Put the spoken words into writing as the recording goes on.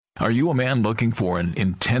Are you a man looking for an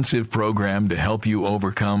intensive program to help you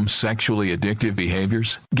overcome sexually addictive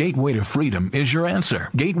behaviors? Gateway to Freedom is your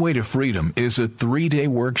answer. Gateway to Freedom is a 3-day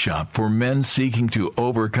workshop for men seeking to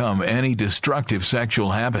overcome any destructive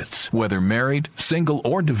sexual habits. Whether married, single,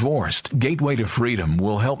 or divorced, Gateway to Freedom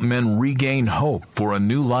will help men regain hope for a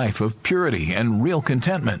new life of purity and real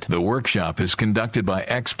contentment. The workshop is conducted by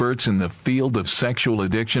experts in the field of sexual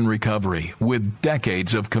addiction recovery with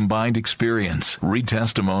decades of combined experience. Read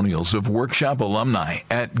testimonials of workshop alumni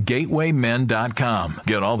at gatewaymen.com.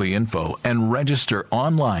 Get all the info and register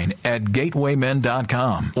online at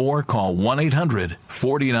gatewaymen.com or call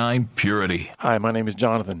 1-800-49-PURITY. Hi, my name is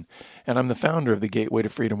Jonathan, and I'm the founder of the Gateway to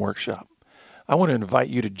Freedom Workshop. I want to invite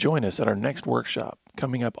you to join us at our next workshop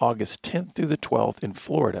coming up August 10th through the 12th in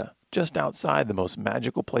Florida, just outside the most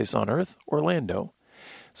magical place on earth, Orlando.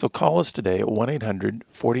 So call us today at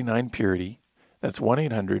 1-800-49-PURITY. That's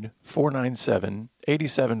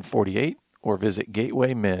 1-800-497-8748 or visit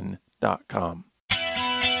gatewaymen.com.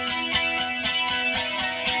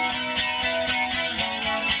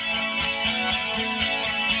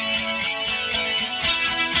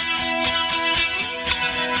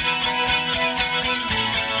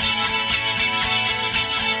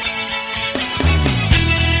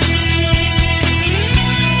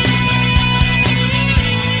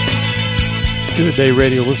 Good day,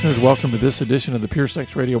 radio listeners. Welcome to this edition of the Pure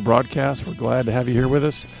Sex Radio broadcast. We're glad to have you here with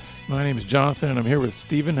us. My name is Jonathan, and I'm here with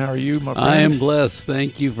Stephen. How are you, my friend? I am blessed.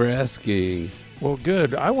 Thank you for asking. Well,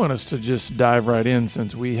 good. I want us to just dive right in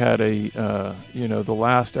since we had the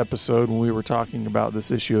last episode when we were talking about this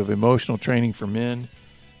issue of emotional training for men.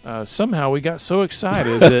 Somehow we got so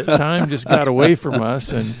excited that time just got away from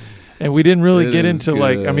us, and we didn't really get into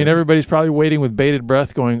good. Everybody's probably waiting with bated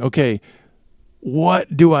breath going, okay,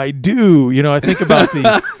 what do I do? I think about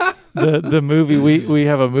the movie. We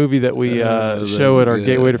have a movie that we show at our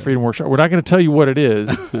Gateway to Freedom workshop. We're not going to tell you what it is,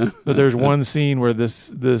 but there's one scene where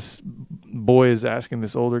this boy is asking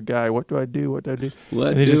this older guy, "What do I do? What do I do?"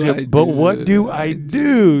 What do I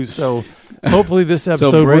do? So hopefully this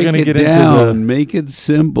episode we're going to get into make it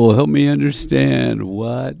simple. Help me understand.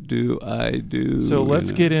 What do I do? So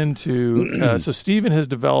let's get into. So Stephen has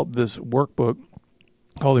developed this workbook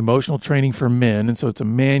called Emotional Training for Men, and so it's a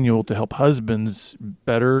manual to help husbands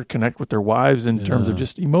better connect with their wives in terms of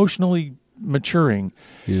just emotionally maturing.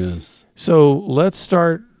 Yes. So let's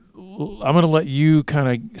start. I'm going to let you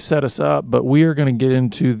kind of set us up, but we are going to get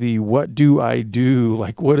into the what do I do?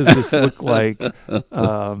 Like, what does this look like?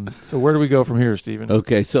 So where do we go from here, Stephen?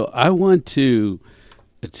 Okay, so I want to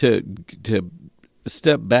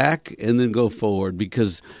step back and then go forward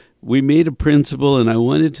because we made a principle, and I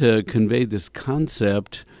wanted to convey this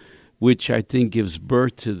concept, which I think gives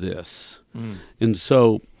birth to this. And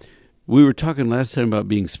so we were talking last time about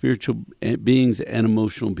being spiritual beings and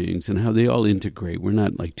emotional beings and how they all integrate. We're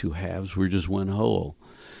not like two halves. We're just one whole.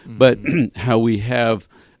 But how we have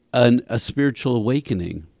a spiritual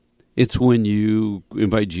awakening. It's when you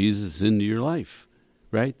invite Jesus into your life,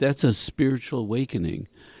 right? That's a spiritual awakening.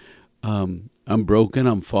 I'm broken,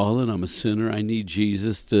 I'm fallen, I'm a sinner, I need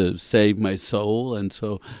Jesus to save my soul, and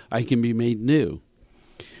so I can be made new.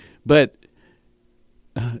 But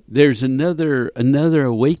there's another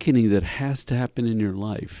awakening that has to happen in your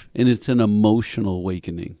life, and it's an emotional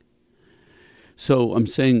awakening. So I'm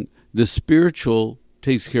saying the spiritual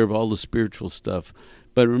takes care of all the spiritual stuff,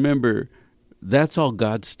 but remember, that's all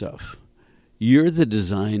God stuff. You're the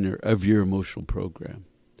designer of your emotional program.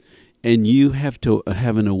 And you have to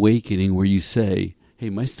have an awakening where you say, hey,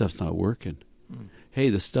 my stuff's not working. Hey,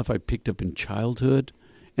 the stuff I picked up in childhood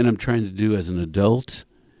and I'm trying to do as an adult,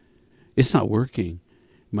 it's not working.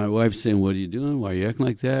 My wife's saying, what are you doing? Why are you acting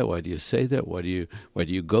like that? Why do you say that? Why do you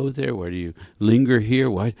go there? Why do you linger here?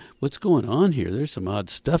 What's going on here? There's some odd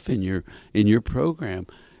stuff in your program.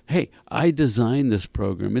 Hey, I designed this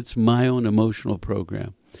program. It's my own emotional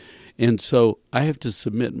program. And so I have to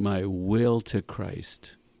submit my will to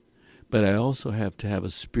Christ. But I also have to have a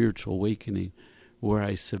spiritual awakening where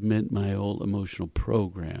I submit my whole emotional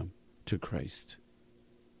program to Christ.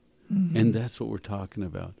 Mm-hmm. And that's what we're talking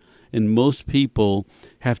about. And most people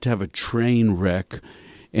have to have a train wreck,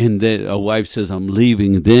 and then a wife says, I'm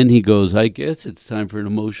leaving. Then he goes, I guess it's time for an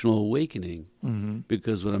emotional awakening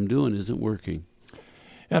because what I'm doing isn't working.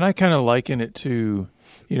 And I kind of liken it to,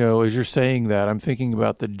 as you're saying that, I'm thinking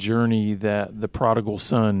about the journey that the prodigal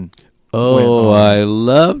son I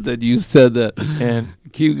love that you said that. And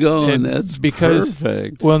keep going. That's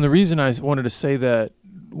perfect. Well, and the reason I wanted to say that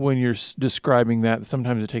when you're describing that,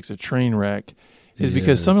 sometimes it takes a train wreck, is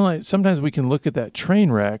because sometimes we can look at that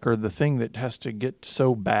train wreck or the thing that has to get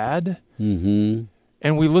so bad,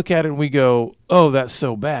 and we look at it and we go, oh, that's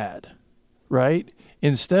so bad, right?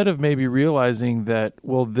 Instead of maybe realizing that,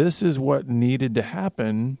 well, this is what needed to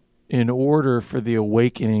happen in order for the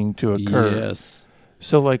awakening to occur. Yes.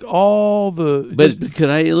 So like all the... But could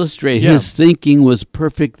I illustrate? Yeah. His thinking was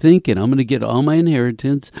perfect thinking. I'm going to get all my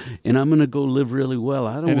inheritance, and I'm going to go live really well.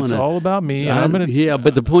 I don't want to... it's all about me. And I'm gonna, yeah,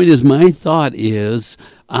 but the point is, my thought is,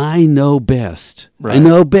 I know best. Right. I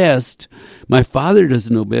know best. My father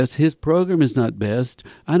doesn't know best. His program is not best.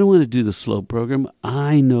 I don't want to do the slow program.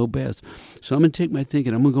 I know best. So I'm going to take my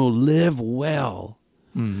thinking. I'm going to go live well.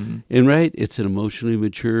 Mm-hmm. And right, it's an emotionally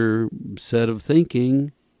mature set of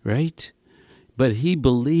thinking, right? But he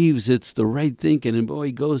believes it's the right thinking, and boy,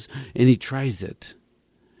 he goes and he tries it.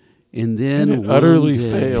 And then it utterly day,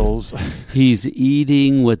 fails. He's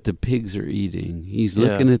eating what the pigs are eating. He's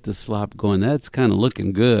looking at the slop going, that's kind of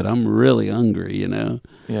looking good. I'm really hungry, you know.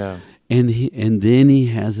 Yeah. And then he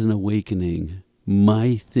has an awakening.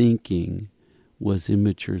 My thinking was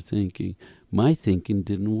immature thinking. My thinking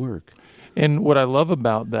didn't work. And what I love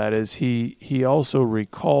about that is he also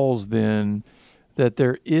recalls then that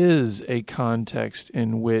there is a context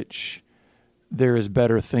in which there is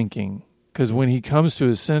better thinking. Because when he comes to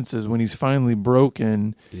his senses, when he's finally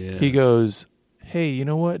broken, he goes, hey, you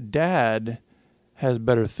know what? Dad has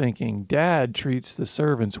better thinking. Dad treats the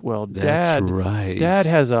servants well. That's right. Dad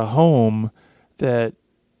has a home that,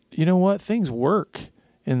 you know what? Things work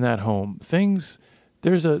in that home.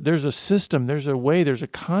 There's a system, there's a way, there's a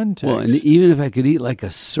context. Well, and even if I could eat like a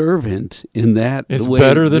servant in that it's way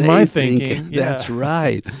better than my think, thinking. That's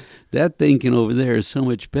right. That thinking over there is so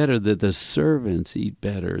much better that the servants eat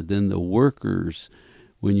better than the workers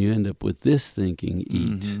when you end up with this thinking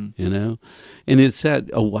eat, you know? And it's that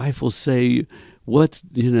a wife will say, why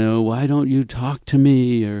don't you talk to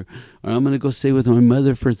me? Or I'm going to go stay with my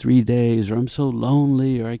mother for 3 days, or I'm so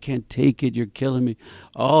lonely, or I can't take it, you're killing me.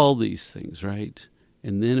 All these things, right?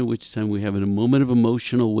 And then at which time we have a moment of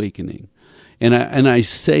emotional awakening. And I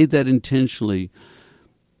say that intentionally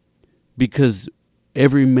because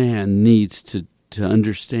every man needs to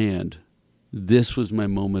understand this was my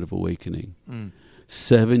moment of awakening.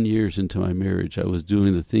 7 years into my marriage, I was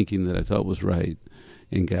doing the thinking that I thought was right,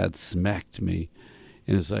 and God smacked me.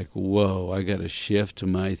 And it's like, whoa, I got to shift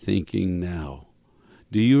my thinking now.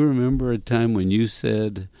 Do you remember a time when you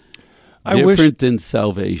said... different than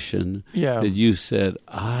salvation, that you said,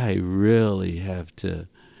 I really have to...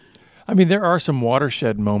 I mean, there are some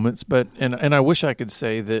watershed moments, but and I wish I could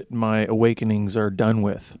say that my awakenings are done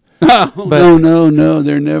with. No,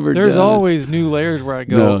 they're never done. There's always new layers where I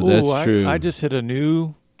go, no, that's true. I just hit a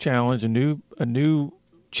new challenge, a new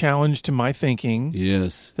challenge to my thinking.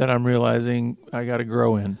 Yes. That I'm realizing I got to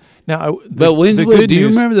grow in. Now, do you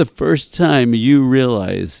remember the first time you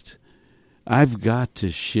realized... I've got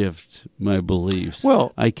to shift my beliefs.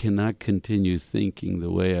 Well, I cannot continue thinking the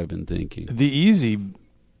way I've been thinking. The easy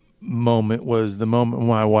moment was the moment when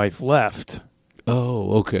my wife left.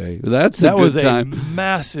 Oh, okay. That was a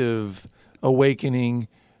massive awakening,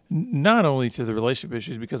 not only to the relationship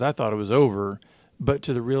issues because I thought it was over, but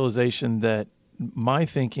to the realization that my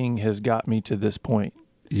thinking has got me to this point.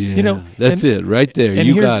 Yeah, that's it right there.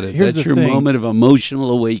 You got it. That's your moment of emotional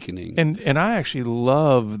awakening. And I actually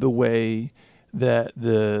love the way that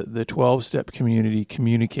the 12-step community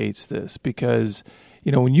communicates this because,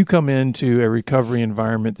 when you come into a recovery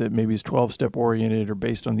environment that maybe is 12-step oriented or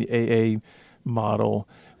based on the AA model,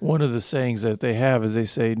 one of the sayings that they have is they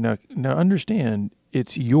say, now understand,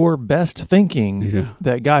 it's your best thinking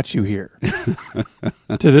that got you here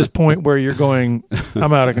to this point where you're going,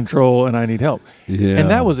 I'm out of control and I need help. Yeah. And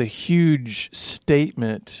that was a huge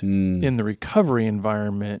statement in the recovery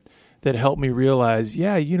environment that helped me realize,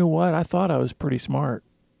 you know what? I thought I was pretty smart.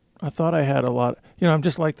 I thought I had a lot. I'm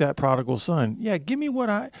just like that prodigal son. Yeah, give me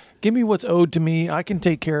what's owed to me. I can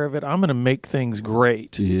take care of it. I'm going to make things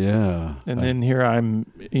great. Yeah. And then here I'm,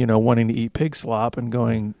 wanting to eat pig slop and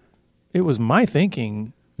going, it was my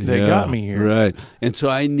thinking that got me here. Right. And so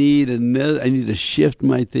I need to shift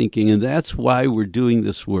my thinking, and that's why we're doing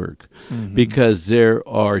this work. Because there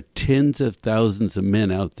are tens of thousands of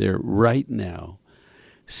men out there right now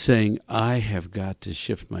saying, I have got to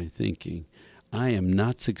shift my thinking. I am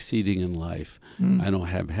not succeeding in life. I don't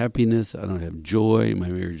have happiness. I don't have joy. My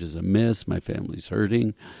marriage is a mess. My family's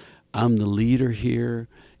hurting. I'm the leader here,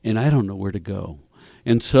 and I don't know where to go.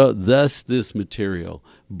 And so thus this material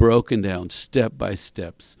broken down step by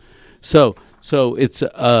steps. So it's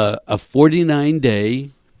a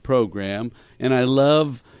 49-day program, and I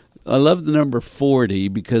love the number 40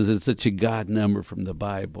 because it's such a God number from the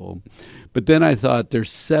Bible. But then I thought there's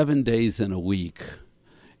 7 days in a week,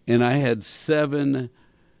 and I had 7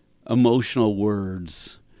 emotional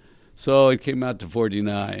words. So it came out to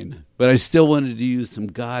 49. But I still wanted to use some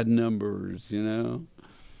God numbers,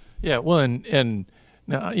 Yeah, well, and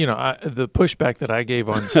now, the pushback that I gave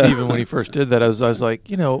on Stephen when he first did that, I was like,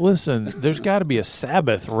 listen, there's got to be a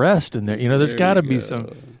Sabbath rest in there. There's got to be some.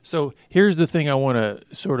 So here's the thing I want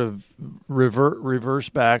to sort of reverse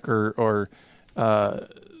back or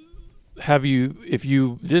have you, if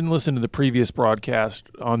you didn't listen to the previous broadcast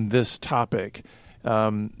on this topic,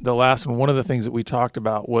 the last one of the things that we talked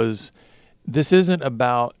about was this isn't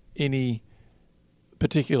about any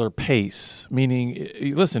particular pace, meaning,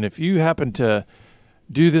 listen, if you happen to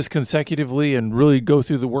do this consecutively and really go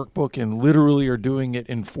through the workbook and literally are doing it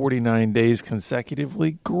in 49 days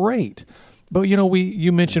consecutively, great. But,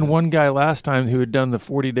 you mentioned one guy last time who had done the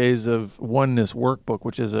 40 Days of Oneness workbook,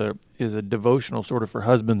 which is a devotional sort of for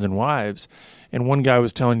husbands and wives. And one guy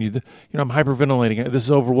was telling you, I'm hyperventilating. This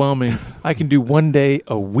is overwhelming. I can do 1 day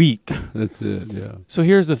a week. That's it, yeah. So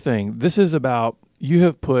here's the thing. This is about, you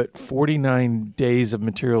have put 49 days of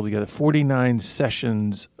material together, 49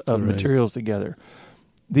 sessions of materials together.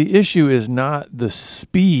 The issue is not the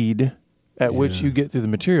speed at which you get through the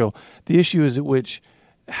material. The issue is at which,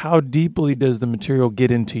 how deeply does the material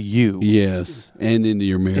get into you? Yes, and into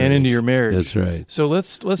your marriage. That's right. So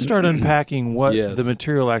let's start unpacking what the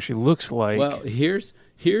material actually looks like. Well, here's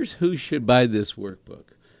who should buy this workbook.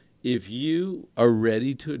 If you are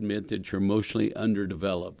ready to admit that you're emotionally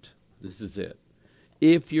underdeveloped, this is it.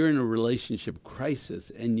 If you're in a relationship crisis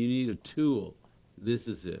and you need a tool, this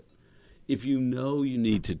is it. If you know you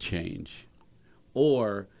need to change,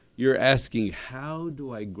 or you're asking, how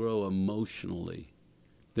do I grow emotionally?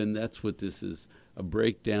 Then that's what this is,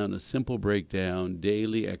 a simple breakdown,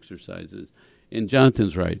 daily exercises. And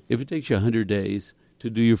Jonathan's right. If it takes you 100 days to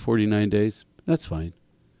do your 49 days, that's fine.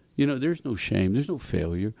 There's no shame. There's no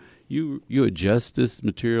failure. You adjust this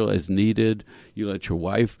material as needed. You let your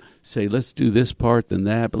wife say, let's do this part, then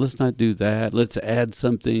that, but let's not do that. Let's add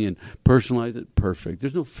something and personalize it. Perfect.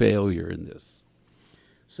 There's no failure in this.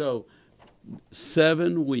 So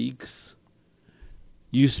 7 weeks,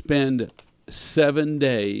 you spend 7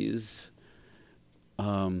 days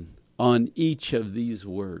on each of these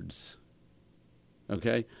words.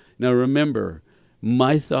 Okay? Now remember,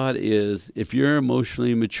 my thought is, if you're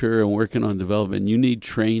emotionally mature and working on development, you need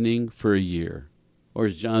training for a year. Or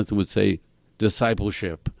as Jonathan would say,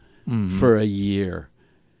 discipleship for a year.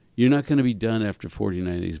 You're not going to be done after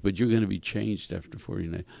 49 days, but you're going to be changed after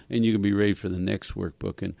 49. And you can be ready for the next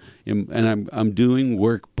workbook. And I'm doing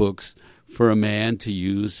workbooks for a man to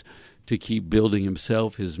use to keep building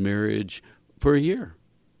himself, his marriage, for a year.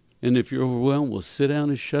 And if you're overwhelmed, well, sit down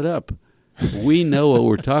and shut up. We know what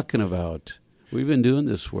we're talking about. We've been doing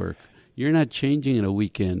this work. You're not changing in a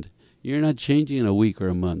weekend. You're not changing in a week or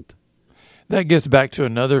a month. That gets back to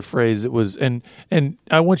another phrase that was, and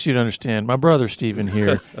I want you to understand, my brother Stephen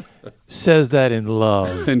here says that in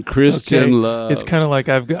love. In Christian love. It's kind of like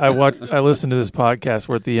I listen to this podcast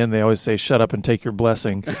where at the end they always say, shut up and take your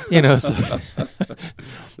blessing. So.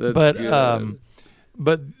 But good.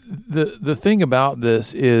 But the thing about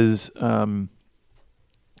this is,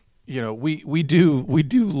 we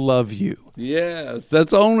do love you. Yes,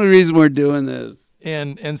 that's the only reason we're doing this.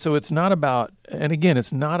 And so it's not about, and again,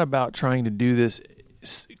 it's not about trying to do this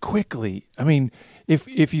quickly. I mean,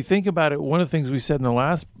 if you think about it, one of the things we said in the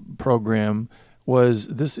last program was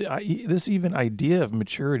this even idea of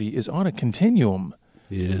maturity is on a continuum.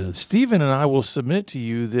 Yes. Stephen and I will submit to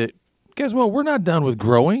you that, guess what? We're not done with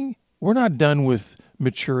growing. We're not done with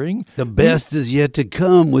maturing. The best is yet to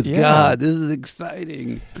come with God. This is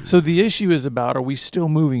exciting. So the issue is about, are we still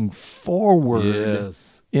moving forward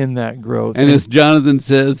in that growth? And as Jonathan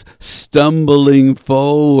says, stumbling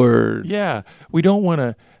forward. Yeah. We don't want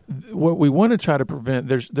to, what we want to try to prevent,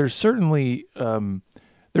 there's certainly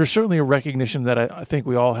a recognition that I think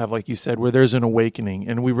we all have, like you said, where there's an awakening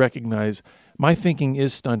and we recognize my thinking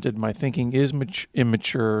is stunted, my thinking is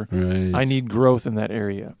immature, right. I need growth in that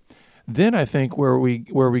area. Then I think where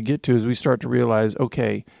we get to is we start to realize,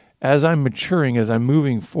 okay, as I'm maturing, as I'm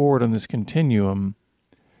moving forward on this continuum,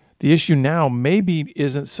 the issue now maybe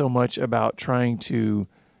isn't so much about trying to,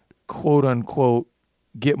 quote unquote,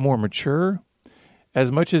 get more mature,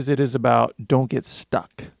 as much as it is about don't get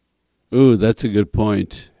stuck. Ooh, that's a good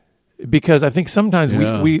point. Because I think sometimes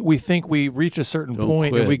we think we reach a certain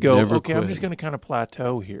point and we go, Never okay, quit. I'm just going to kind of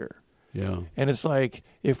plateau here. Yeah. And it's like,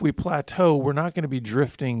 if we plateau, we're not going to be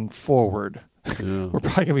drifting forward. Yeah. We're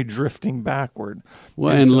probably going to be drifting backward.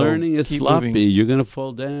 Well, and so learning is sloppy. moving. You're going to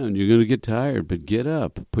fall down. You're going to get tired, but get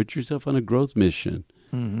up. Put yourself on a growth mission.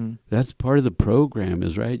 Mm-hmm. That's part of the program,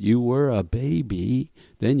 is right. You were a baby,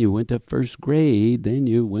 then you went to first grade, then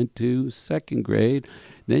you went to second grade,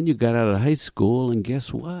 then you got out of high school, and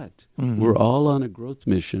guess what? Mm-hmm. We're all on a growth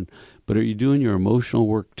mission. But are you doing your emotional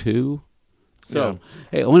work too? So,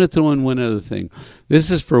 hey, I want to throw in one other thing.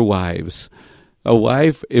 This is for wives. A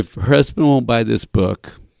wife, if her husband won't buy this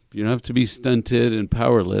book, you don't have to be stunted and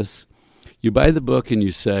powerless. You buy the book and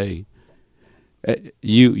you say,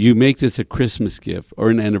 you make this a Christmas gift or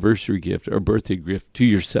an anniversary gift or a birthday gift to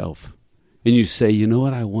yourself. And you say, you know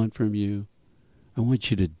what I want from you? I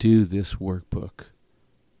want you to do this workbook.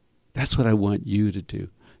 That's what I want you to do.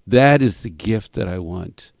 That is the gift that I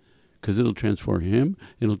want. Because it'll transform him.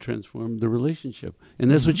 It'll transform the relationship. And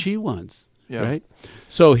that's what she wants. Yeah. Right?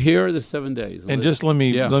 So here are the 7 days. And just let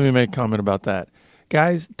me make a comment about that.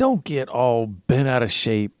 Guys, don't get all bent out of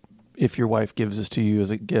shape if your wife gives this to you as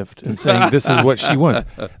a gift and saying this is what she wants.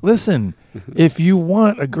 Listen, if you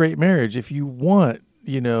want a great marriage, if you want,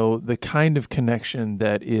 the kind of connection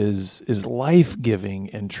that is life-giving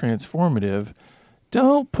and transformative,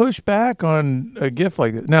 don't push back on a gift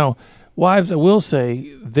like that. Now, wives, I will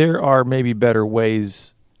say there are maybe better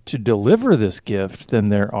ways to deliver this gift than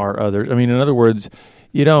there are others. I mean, in other words,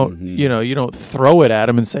 you don't, you don't throw it at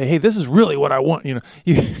them and say, "Hey, this is really what I want."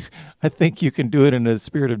 I think you can do it in a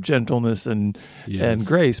spirit of gentleness and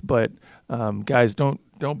grace. But guys, don't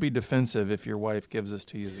be defensive if your wife gives this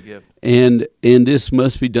to you as a gift. And this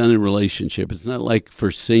must be done in relationship. It's not like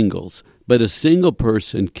for singles, but a single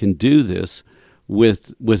person can do this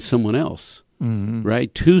with someone else,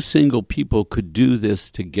 right? Two single people could do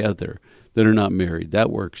this together that are not married. That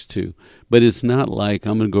works too. But it's not like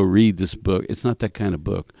I'm going to go read this book. It's not that kind of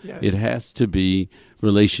book. Yeah. It has to be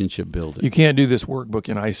relationship building. You can't do this workbook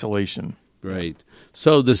in isolation. Right.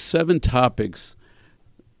 So the 7 topics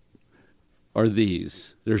are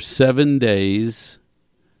these. There's 7 days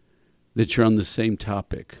that you're on the same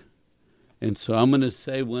topic. And so I'm going to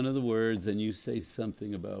say one of the words and you say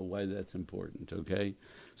something about why that's important, okay?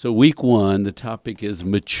 So week 1, the topic is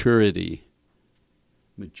maturity.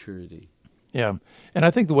 Maturity. Yeah. And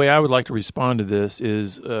I think the way I would like to respond to this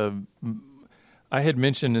is I had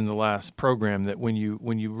mentioned in the last program that when you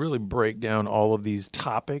really break down all of these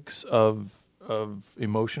topics of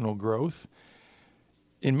emotional growth,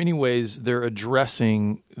 in many ways they're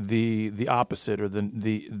addressing the opposite or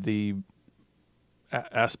the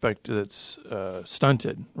aspect that's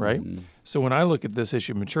stunted, right? Mm-hmm. So when I look at this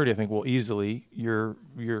issue of maturity, I think, well, easily you're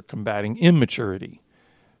combating immaturity.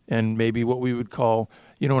 And maybe what we would call,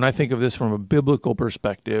 when I think of this from a biblical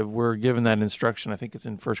perspective, we're given that instruction. I think it's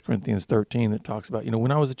in 1 Corinthians 13 that talks about,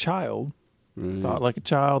 when I was a child, thought like a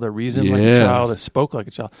child, I reasoned like a child, I spoke like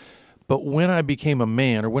a child. But when I became a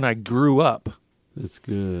man or when I grew up, that's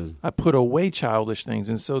good. I put away childish things.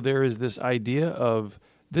 And so there is this idea of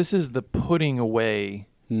this is the putting away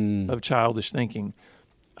of childish thinking.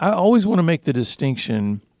 I always want to make the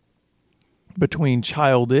distinction between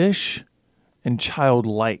childish and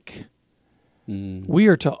childlike. We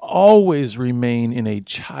are to always remain in a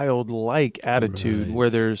childlike attitude, where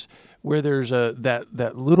there's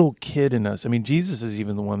that little kid in us. I mean, Jesus is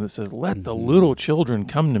even the one that says, "Let the little children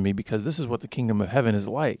come to me, because this is what the kingdom of heaven is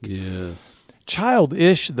like." Yes.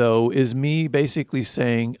 Childish, though, is me basically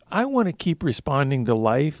saying, I want to keep responding to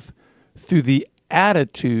life through the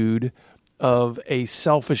attitude of a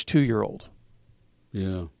selfish 2-year-old.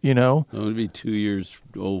 Yeah. I want to be 2 years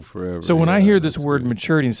old forever. So when I hear this word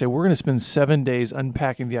maturity and say, we're going to spend 7 days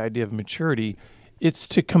unpacking the idea of maturity, it's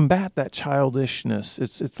to combat that childishness.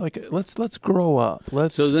 It's like, let's grow up.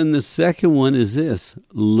 So then the second one is this,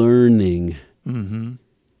 learning. Mm-hmm.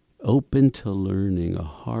 Open to learning, a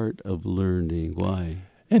heart of learning. Why?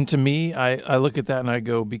 And to me, I look at that and I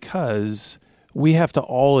go, because we have to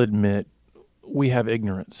all admit we have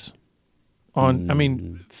ignorance.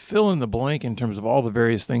 Fill in the blank in terms of all the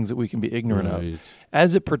various things that we can be ignorant of.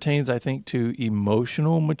 As it pertains, I think, to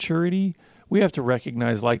emotional maturity, we have to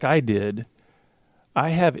recognize, like I did, I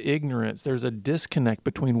have ignorance. There's a disconnect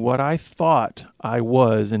between what I thought I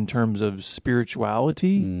was in terms of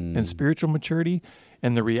spirituality and spiritual maturity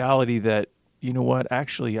and the reality that,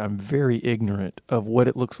 actually I'm very ignorant of what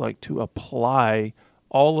it looks like to apply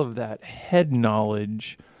all of that head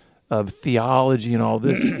knowledge of theology and all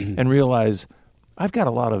this and realize I've got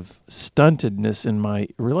a lot of stuntedness in my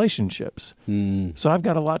relationships. So I've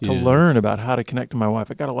got a lot to learn about how to connect to my wife.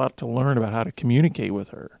 I've got a lot to learn about how to communicate with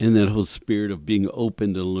her. And that whole spirit of being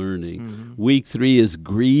open to learning. Mm-hmm. Week 3 is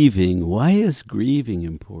grieving. Why is grieving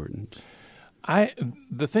important?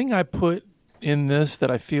 The thing I put in this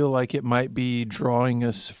that I feel like it might be drawing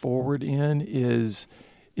us forward in is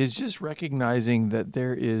is just recognizing that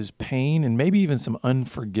there is pain and maybe even some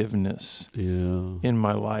unforgiveness in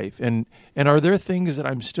my life. And are there things that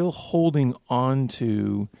I'm still holding on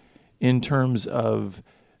to in terms of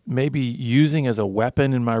maybe using as a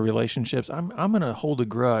weapon in my relationships? I'm going to hold a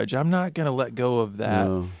grudge. I'm not going to let go of that.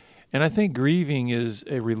 No. And I think grieving is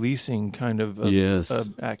a releasing kind of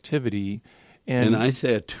activity. And I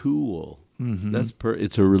say a tool. Mm-hmm.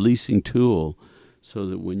 It's a releasing tool, so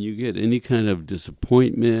that when you get any kind of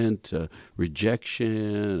disappointment,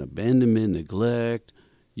 rejection, abandonment, neglect,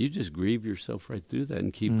 you just grieve yourself right through that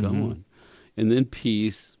and keep going. And then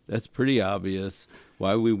peace, that's pretty obvious.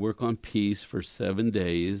 Why we work on peace for 7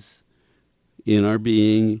 days in our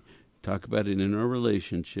being, talk about it in our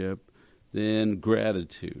relationship. Then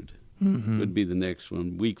gratitude would be the next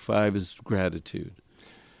one. Week 5 is gratitude.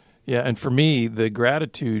 Yeah, and for me,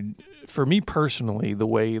 for me personally, the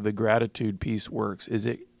way the gratitude piece works is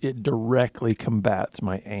it directly combats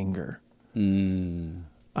my anger.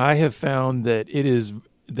 I have found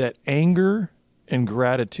that anger and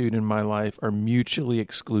gratitude in my life are mutually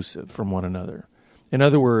exclusive from one another. In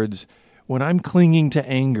other words, when I'm clinging to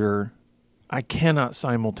anger, I cannot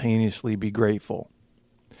simultaneously be grateful.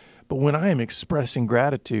 But when I am expressing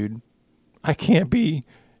gratitude, I can't be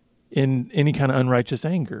in any kind of unrighteous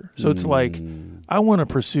anger. So it's like, I want to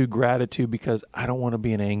pursue gratitude because I don't want to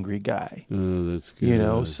be an angry guy. Oh, that's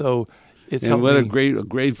good. So it's... And what a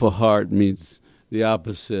grateful heart means the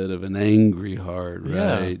opposite of an angry heart,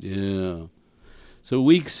 right? Yeah. So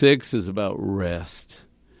week 6 is about rest,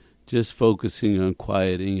 just focusing on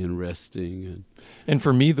quieting and resting. And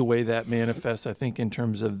for me, the way that manifests, I think, in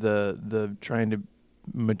terms of the trying to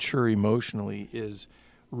mature emotionally is...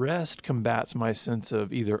 Rest combats my sense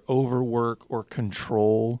of either overwork or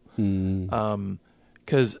control.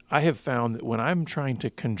 Because I have found that when I'm trying to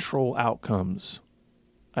control outcomes,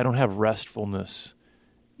 I don't have restfulness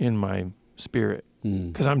in my spirit.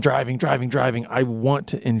 Because I'm driving. I want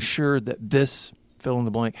to ensure that this fill in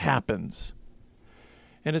the blank happens.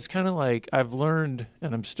 And it's kind of like I've learned,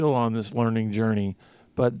 and I'm still on this learning journey,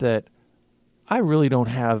 but that I really don't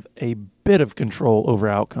have a bit of control over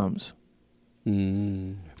outcomes.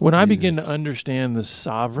 When I begin to understand the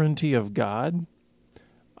sovereignty of God,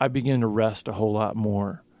 I begin to rest a whole lot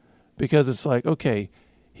more, because it's like, okay,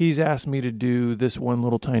 he's asked me to do this one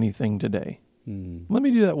little tiny thing today. Let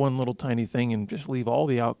me do that one little tiny thing and just leave all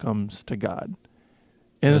the outcomes to God.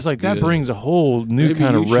 And it's like good. That brings a whole new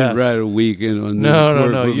kind of rest. Maybe you should write a weekend on this.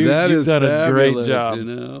 No. You've done a great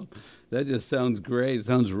job. That just sounds great. It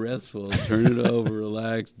sounds restful. Turn it over,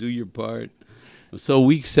 relax, do your part. So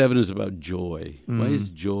week 7 is about joy. Why is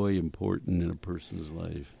joy important in a person's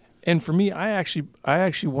life? And for me, I actually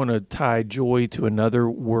want to tie joy to another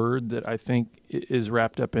word that I think is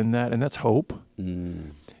wrapped up in that, and that's hope.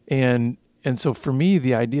 And so for me,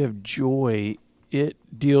 the idea of joy, it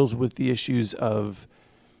deals with the issues of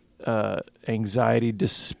anxiety,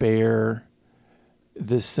 despair,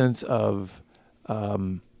 this sense of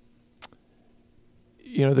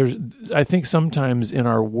I think sometimes in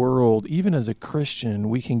our world, even as a Christian,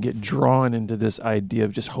 we can get drawn into this idea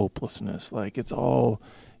of just hopelessness. Like it's all,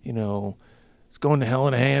 it's going to hell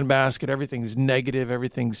in a handbasket. Everything's negative.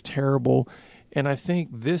 Everything's terrible. And I think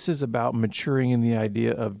this is about maturing in the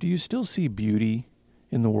idea of, do you still see beauty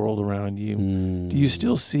in the world around you? Do you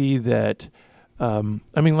still see that,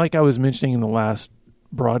 like I was mentioning in the last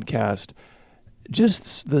broadcast,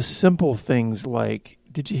 just the simple things like,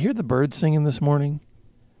 did you hear the birds singing this morning?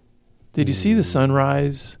 Did you see the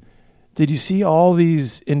sunrise? Did you see all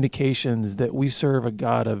these indications that we serve a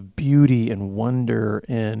God of beauty and wonder,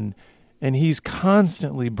 and he's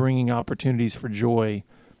constantly bringing opportunities for joy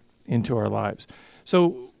into our lives?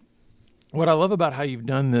 So what I love about how you've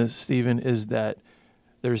done this, Stephen, is that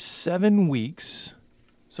there's 7 weeks.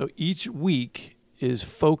 So each week is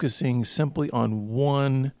focusing simply on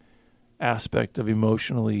one aspect of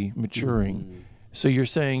emotionally maturing. So you're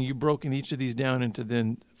saying you've broken each of these down into,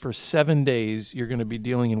 then for 7 days, you're going to be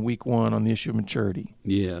dealing in week 1 on the issue of maturity.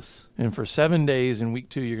 Yes. And for 7 days in week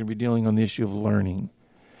 2, you're going to be dealing on the issue of learning.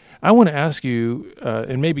 I want to ask you,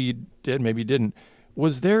 and maybe you did, maybe you didn't,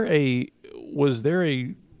 was there a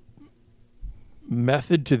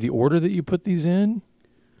method to the order that you put these in?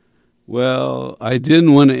 Well, I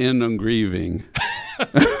didn't want to end on grieving.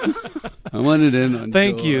 I wanted to end on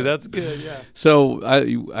Thank joy. you. That's good, yeah. So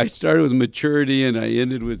I started with maturity and I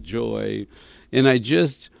ended with joy. And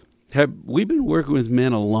we've been working with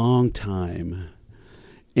men a long time.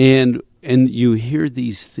 And you hear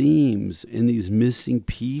these themes and these missing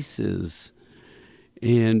pieces.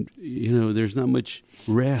 And, there's not much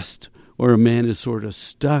rest or a man is sort of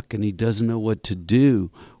stuck and he doesn't know what to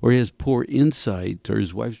do, or he has poor insight, or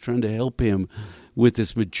his wife's trying to help him with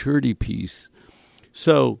this maturity piece.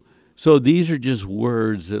 So these are just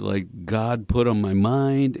words that like God put on my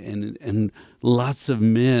mind, and lots of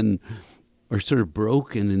men are sort of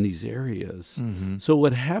broken in these areas. Mm-hmm. So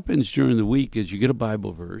what happens during the week is you get a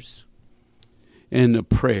Bible verse and a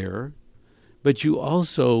prayer, but you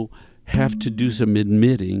also have to do some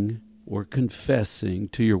admitting or confessing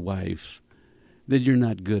to your wife that you're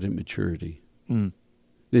not good at maturity,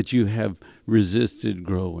 that you have resisted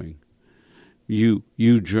growing. You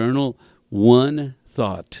journal one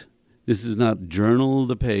thought. This is not journal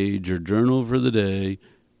the page or journal for the day.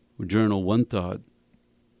 Journal one thought.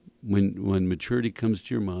 When maturity comes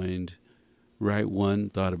to your mind, write one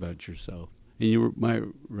thought about yourself. And you might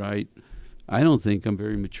write, I don't think I'm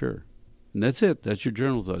very mature. And that's it. That's your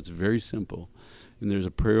journal thought. It's very simple. And there's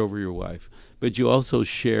a prayer over your wife. But you also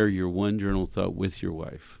share your one journal thought with your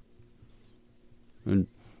wife. And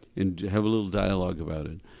have a little dialogue about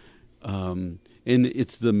it. And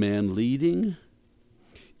it's the man leading.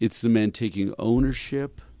 It's the man taking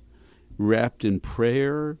ownership, wrapped in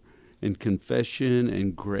prayer and confession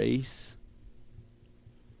and grace.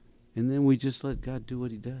 And then we just let God do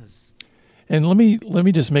what he does. And let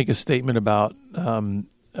me just make a statement about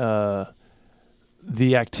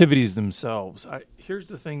the activities themselves. Here's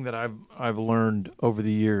the thing that I've learned over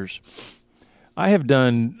the years. I have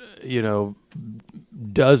done,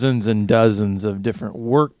 dozens and dozens of different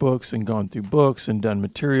workbooks and gone through books and done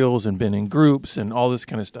materials and been in groups and all this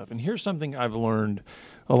kind of stuff. And here's something I've learned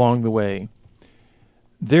along the way.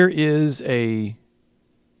 There is and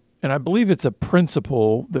I believe it's a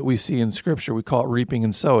principle that we see in Scripture. We call it reaping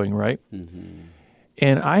and sowing, right? Mm-hmm.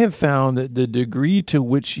 And I have found that the degree to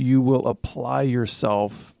which you will apply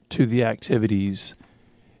yourself to the activities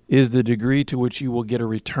is the degree to which you will get a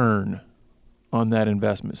return on that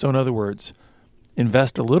investment. So in other words,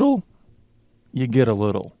 invest a little, you get a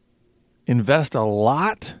little. Invest a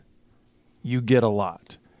lot, you get a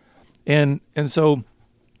lot. And so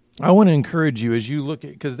I want to encourage you as you look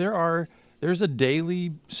at, because there's a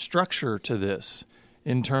daily structure to this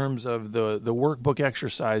in terms of the workbook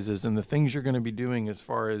exercises and the things you're going to be doing as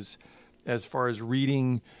far as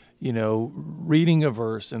reading, reading a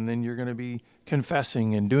verse, and then you're going to be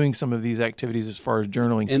confessing and doing some of these activities as far as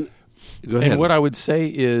journaling. And go ahead. And what I would say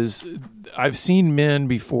is I've seen men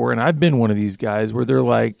before, and I've been one of these guys where they're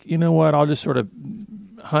like, you know what, I'll just sort of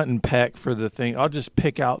hunt and peck for the thing. I'll just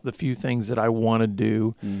pick out the few things that I want to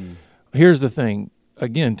do. Here's the thing.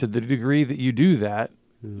 Again, to the degree that you do that,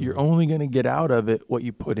 you're only going to get out of it what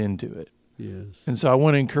you put into it. Yes. And so I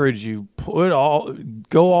want to encourage you,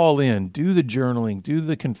 go all in, do the journaling, do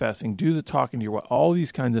the confessing, do the talking to your wife, all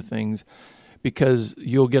these kinds of things, because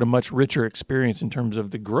you'll get a much richer experience in terms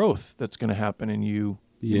of the growth that's going to happen in you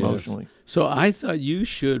emotionally. So I thought you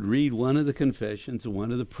should read one of the confessions and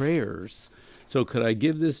one of the prayers. So could I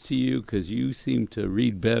give this to you, because you seem to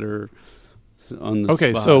read better on the spot?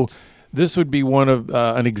 Okay, so this would be one of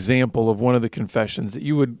an example of one of the confessions that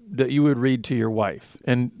you would read to your wife.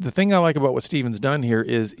 And the thing I like about what Stephen's done here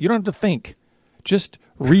is you don't have to think. Just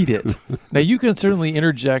read it. Now, you can certainly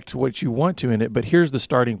interject what you want to in it, but here's the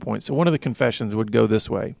starting point. So one of the confessions would go this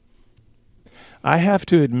way. I have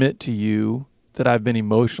to admit to you that I've been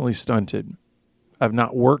emotionally stunted. I've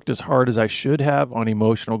not worked as hard as I should have on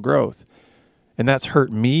emotional growth, and that's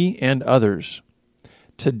hurt me and others.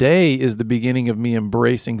 Today is the beginning of me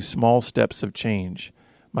embracing small steps of change.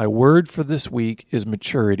 My word for this week is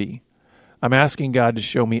maturity. I'm asking God to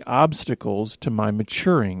show me obstacles to my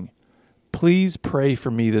maturing. Please pray for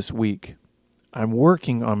me this week. I'm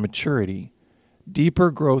working on maturity. Deeper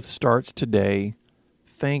growth starts today.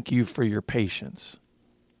 Thank you for your patience.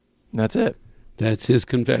 And that's it. That's his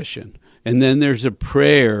confession. And then there's a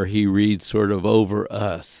prayer he reads sort of over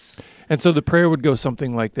us. And so the prayer would go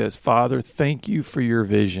something like this. Father, thank you for your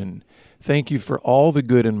vision. Thank you for all the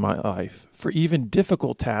good in my life. For even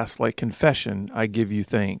difficult tasks like confession, I give you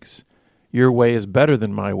thanks. Your way is better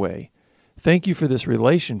than my way. Thank you for this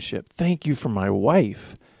relationship. Thank you for my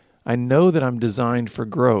wife. I know that I'm designed for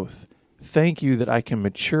growth. Thank you that I can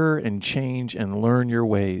mature and change and learn your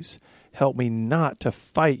ways. Help me not to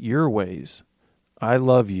fight your ways. I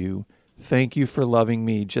love you. Thank you for loving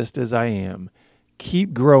me just as I am.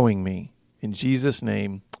 Keep growing me. In Jesus'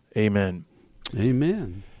 name, amen.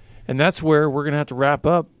 Amen. And that's where we're going to have to wrap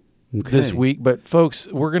up this week. But, folks,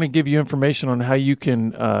 we're going to give you information on how you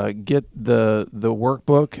can get the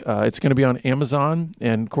workbook. It's going to be on Amazon.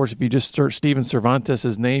 And, of course, if you just search Stephen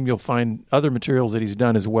Cervantes' name, you'll find other materials that he's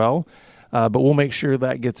done as well. But we'll make sure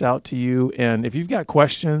that gets out to you. And if you've got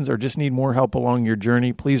questions or just need more help along your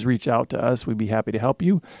journey, please reach out to us. We'd be happy to help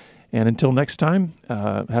you. And until next time,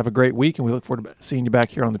 have a great week, and we look forward to seeing you back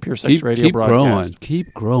here on the Pure Sex Radio broadcast.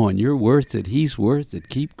 Keep growing. You're worth it. He's worth it.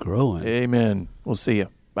 Keep growing. Amen. We'll see you.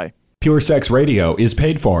 Bye. Pure Sex Radio is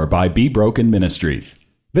paid for by Be Broken Ministries.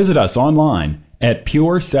 Visit us online at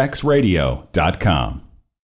puresexradio.com.